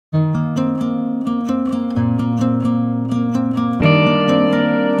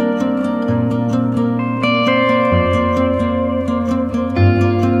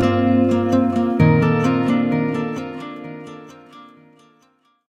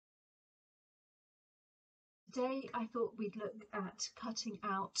Today I thought we'd look at cutting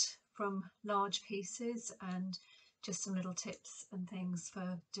out from large pieces and just some little tips and things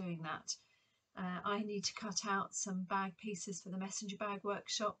for doing that. I need to cut out some bag pieces for the messenger bag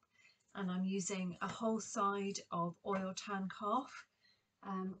workshop, and I'm using a whole side of oil tan calf,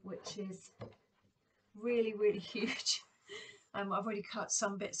 which is really huge. I've already cut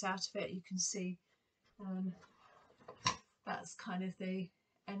some bits out of it. You can see that's kind of the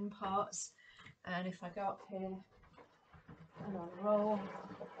end parts, and if I go up here and unroll,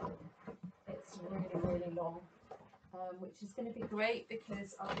 it's really long, which is going to be great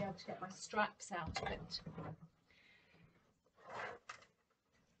because I'll be able to get my straps out of it.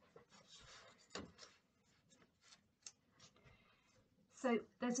 So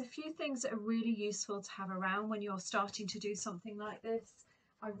there's a few things that are really useful to have around when you're starting to do something like this.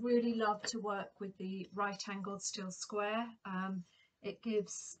 I really love to work with the right angled steel square. It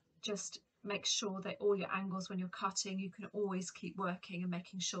makes sure that all your angles when you're cutting, you can always keep working and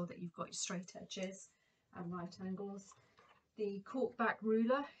making sure that you've got your straight edges and right angles. The cork back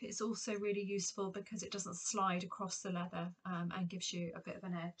ruler is also really useful because it doesn't slide across the leather and gives you a bit of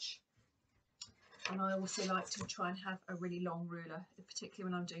an edge. And I also like to try and have a really long ruler,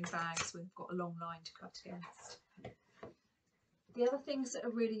 particularly when I'm doing bags we've got a long line to cut against. The other things that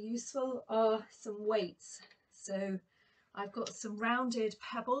are really useful are some weights. So I've got some rounded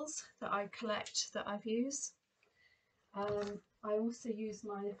pebbles that I collect that I've used. I also use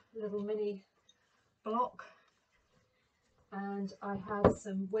my little mini block, and I have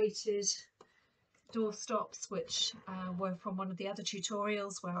some weighted door stops which were from one of the other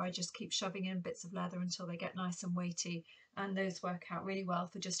tutorials, where I just keep shoving in bits of leather until they get nice and weighty, and those work out really well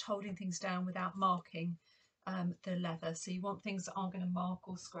for just holding things down without marking the leather. So you want things that aren't going to mark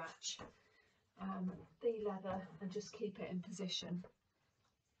or scratch the leather and just keep it in position.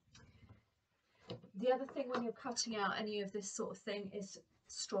 The other thing when you're cutting out any of this sort of thing is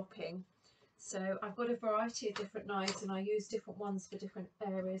stropping. So I've got a variety of different knives and I use different ones for different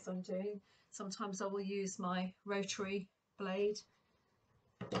areas I'm doing. Sometimes I will use my rotary blade,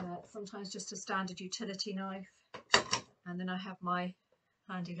 sometimes just a standard utility knife, and then I have my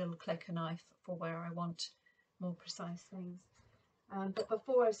handy little clicker knife for where I want more precise things. But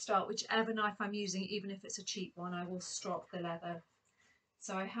before I start, whichever knife I'm using, even if it's a cheap one, I will strop the leather.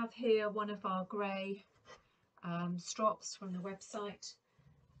 So I have here one of our grey strops from the website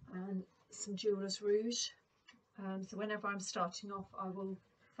and some Jeweler's Rouge. So whenever I'm starting off,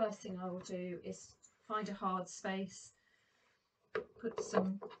 first thing I will do is find a hard space, put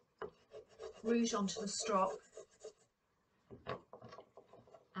some rouge onto the strop,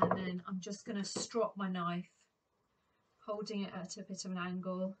 and then I'm just going to strop my knife, holding it at a bit of an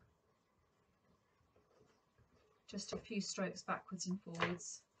angle, just a few strokes backwards and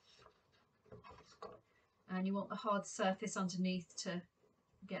forwards. And you want the hard surface underneath to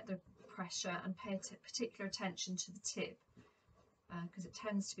get the pressure, and pay particular attention to the tip, because it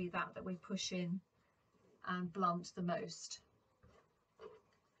tends to be that we push in and blunt the most.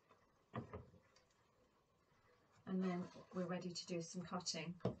 And then we're ready to do some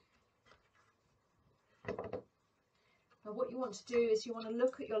cutting. Now what you want to do is you want to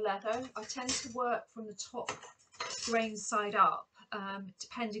look at your leather. I tend to work from the top grain side up,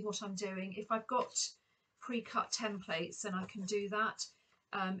 depending what I'm doing. If I've got pre-cut templates, then I can do that.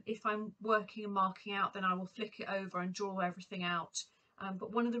 If I'm working and marking out, then I will flick it over and draw everything out.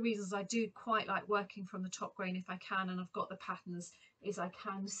 But one of the reasons I do quite like working from the top grain, if I can, and I've got the patterns, is I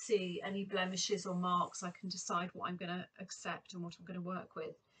can see any blemishes or marks. I can decide what I'm going to accept and what I'm going to work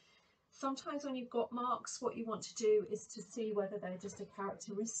with. Sometimes when you've got marks, what you want to do is to see whether they're just a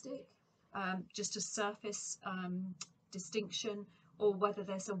characteristic, just a surface distinction, or whether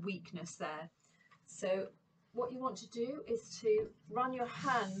there's a weakness there. So what you want to do is to run your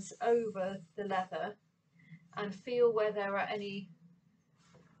hands over the leather and feel where there are any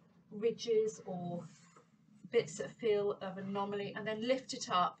ridges or bits that feel of anomaly, and then lift it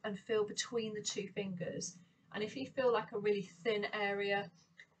up and feel between the two fingers. And if you feel like a really thin area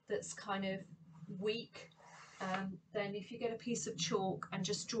that's kind of weak, then if you get a piece of chalk and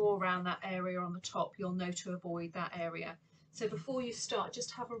just draw around that area on the top, you'll know to avoid that area. So before you start,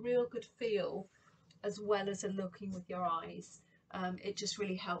 just have a real good feel as well as a looking with your eyes. It just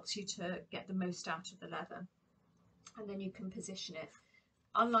really helps you to get the most out of the leather, and then you can position it.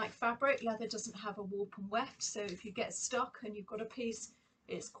 Unlike fabric, leather doesn't have a warp and weft, so if you get stuck and you've got a piece,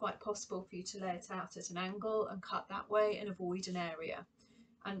 it's quite possible for you to lay it out at an angle and cut that way and avoid an area.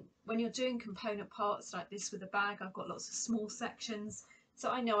 And when you're doing component parts like this with a bag, I've got lots of small sections, so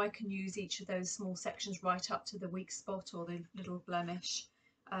I know I can use each of those small sections right up to the weak spot or the little blemish.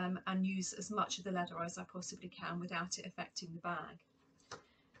 and use as much of the leather as I possibly can without it affecting the bag.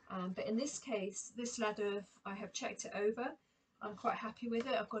 But in this case, this leather, I have checked it over. I'm quite happy with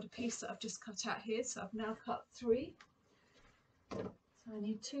it. I've got a piece that I've just cut out here, so I've now cut 3. So I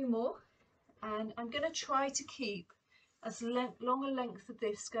need 2 more, and I'm going to try to keep as long a length of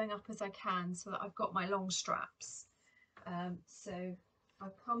this going up as I can, so that I've got my long straps. So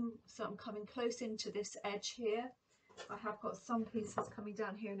I'm coming close into this edge here. I have got some pieces coming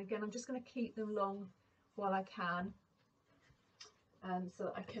down here, and again I'm just going to keep them long while I can, so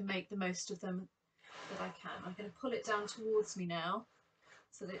that I can make the most of them that I can. I'm going to pull it down towards me now,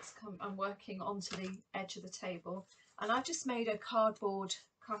 so that I'm working onto the edge of the table, and I've just made a cardboard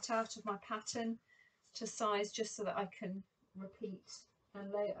cutout of my pattern to size, just so that I can repeat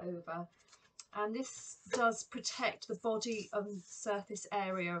and lay it over. And this does protect the body and surface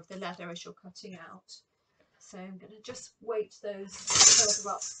area of the leather as you're cutting out. So I'm going to just weight those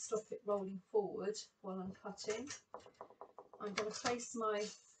further up to stop it rolling forward while I'm cutting. I'm going to place my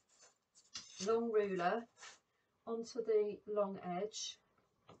long ruler onto the long edge,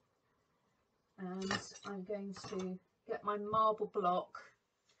 and I'm going to get my marble block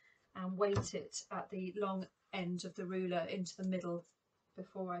and weight it at the long end of the ruler into the middle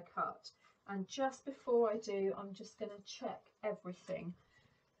before I cut. And just before I do, I'm just going to check everything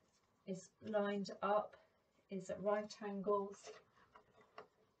is lined up, is at right angles,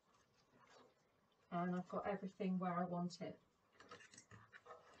 and I've got everything where I want it.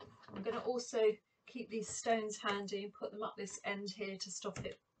 I'm going to also keep these stones handy and put them up this end here to stop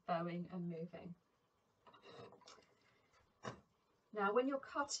it bowing and moving. Now when you're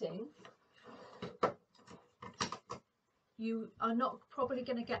cutting, you are not probably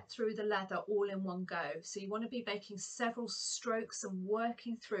going to get through the leather all in one go, so you want to be making several strokes and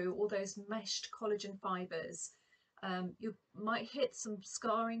working through all those meshed collagen fibres. You might hit some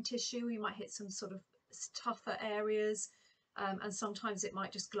scarring tissue, you might hit some sort of tougher areas, and sometimes it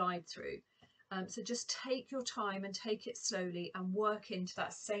might just glide through. So just take your time and take it slowly and work into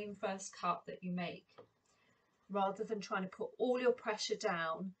that same first cut that you make, rather than trying to put all your pressure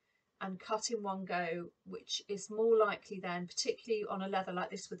down and cut in one go, which is more likely then, particularly on a leather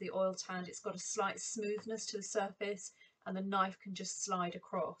like this with the oil tanned, it's got a slight smoothness to the surface and the knife can just slide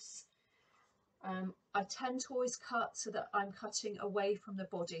across. I tend to always cut so that I'm cutting away from the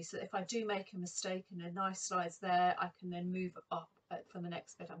body, so that if I do make a mistake and a knife slides there, I can then move up for the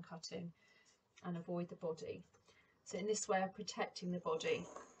next bit I'm cutting and avoid the body. So in this way I'm protecting the body.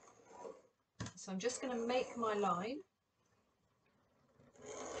 So I'm just going to make my line,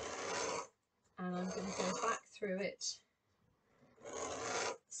 and I'm going to go back through it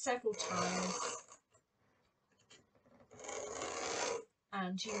several times,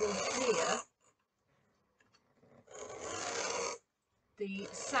 and you will hear the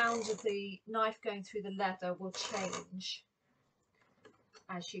sound of the knife going through the leather will change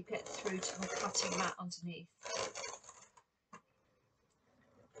as you get through to the cutting mat underneath.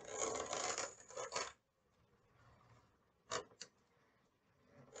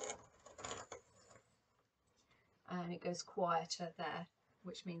 And it goes quieter there,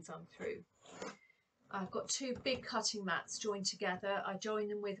 which means I'm through. I've got 2 big cutting mats joined together. I join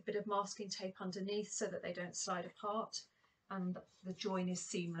them with a bit of masking tape underneath so that they don't slide apart, and the join is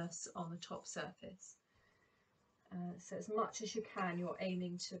seamless on the top surface. So as much as you can, you're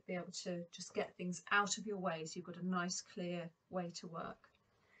aiming to be able to just get things out of your way, so you've got a nice clear way to work.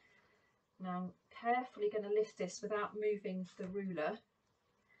 Now I'm carefully going to lift this without moving the ruler,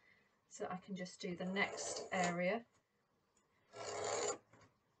 so I can just do the next area.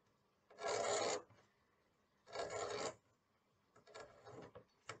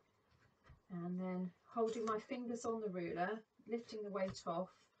 And then holding my fingers on the ruler, lifting the weight off,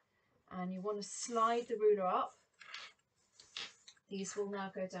 and you want to slide the ruler up. These will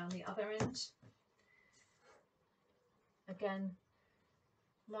now go down the other end. Again,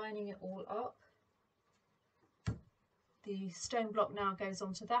 lining it all up. The stone block now goes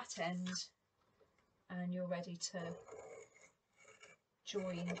onto that end, and you're ready to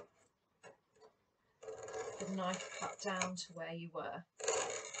join the knife cut down to where you were.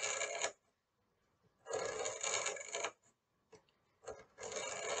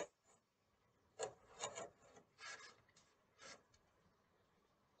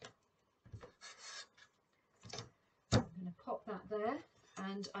 I'm going to pop that there,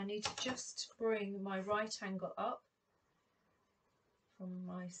 and I need to just bring my right angle up from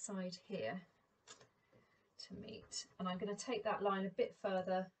my side here to meet, and I'm going to take that line a bit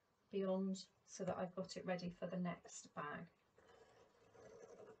further beyond so that I've got it ready for the next bag.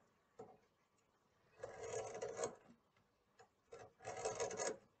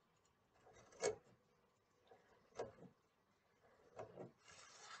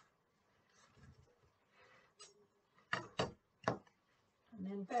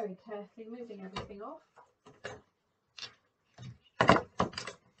 and very carefully moving everything off.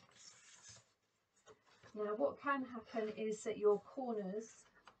 Now what can happen is that your corners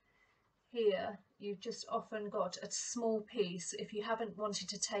here, you've just often got a small piece if you haven't wanted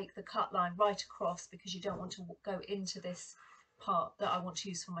to take the cut line right across, because you don't want to go into this part that I want to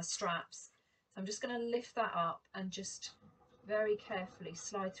use for my straps. So I'm just going to lift that up and just very carefully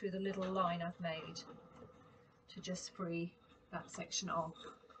slide through the little line I've made to just free that section off,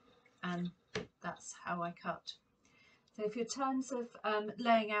 and that's how I cut. So if in terms of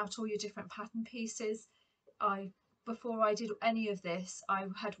laying out all your different pattern pieces, before I did any of this, I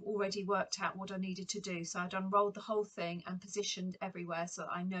had already worked out what I needed to do. So I'd unrolled the whole thing and positioned everywhere so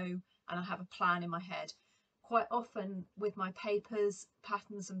that I know and I have a plan in my head. Quite often with my papers,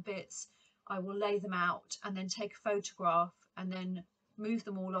 patterns and bits, I will lay them out and then take a photograph and then move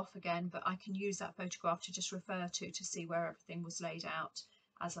them all off again, but I can use that photograph to just refer to see where everything was laid out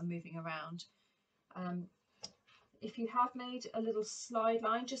as I'm moving around. If you have made a little slide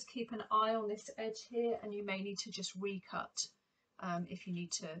line, just keep an eye on this edge here, and you may need to just recut if you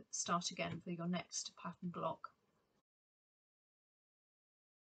need to start again for your next pattern block.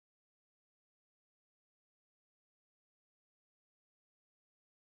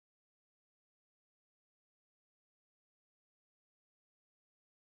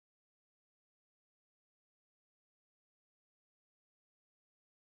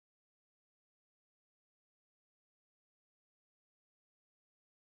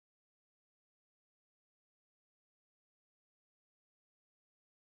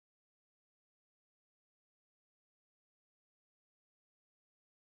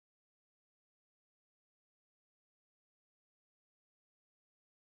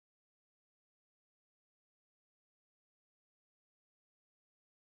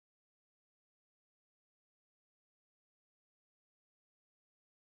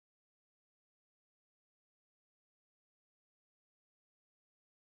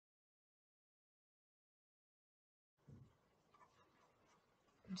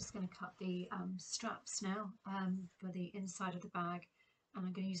 I'm just going to cut the straps now for the inside of the bag, and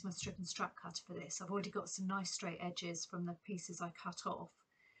I'm going to use my strip and strap cutter for this. I've already got some nice straight edges from the pieces I cut off,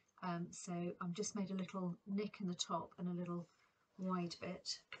 so I've just made a little nick in the top and a little wide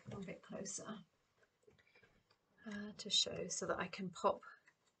bit, a bit closer to show, so that I can pop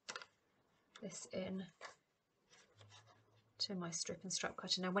this in to my strip and strap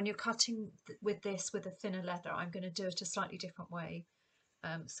cutter. Now when you're cutting with this with a thinner leather, I'm going to do it a slightly different way.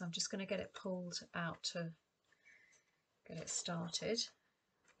 So I'm just going to get it pulled out to get it started.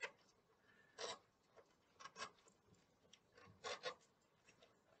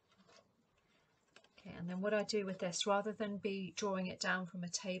 Okay, and then what I do with this, rather than be drawing it down from a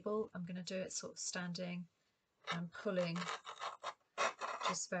table, I'm going to do it sort of standing and pulling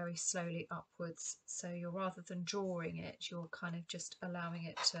just very slowly upwards. So you're, rather than drawing it, you're kind of just allowing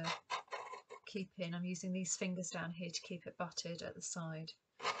it to keep in. I'm using these fingers down here to keep it butted at the side,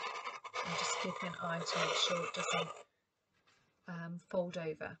 and just keep an eye to make sure it doesn't fold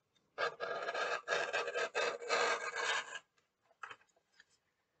over.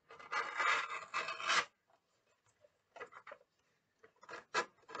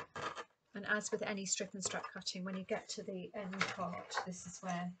 And as with any strip and strap cutting, when you get to the end part, this is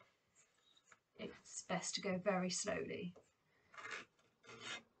where it's best to go very slowly.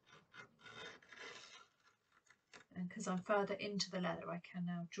 And because I'm further into the leather, I can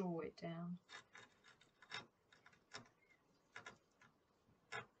now draw it down.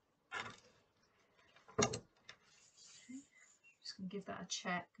 Okay. Just going to give that a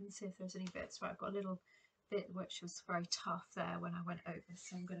check and see if there's any bits. Right, I've got a little bit which was very tough there when I went over,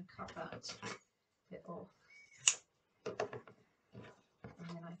 so I'm going to cut that bit off. And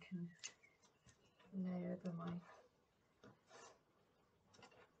then I can lay over my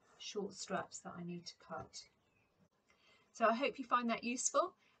short straps that I need to cut. So I hope you find that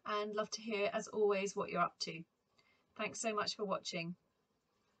useful, and love to hear, as always, what you're up to. Thanks so much for watching.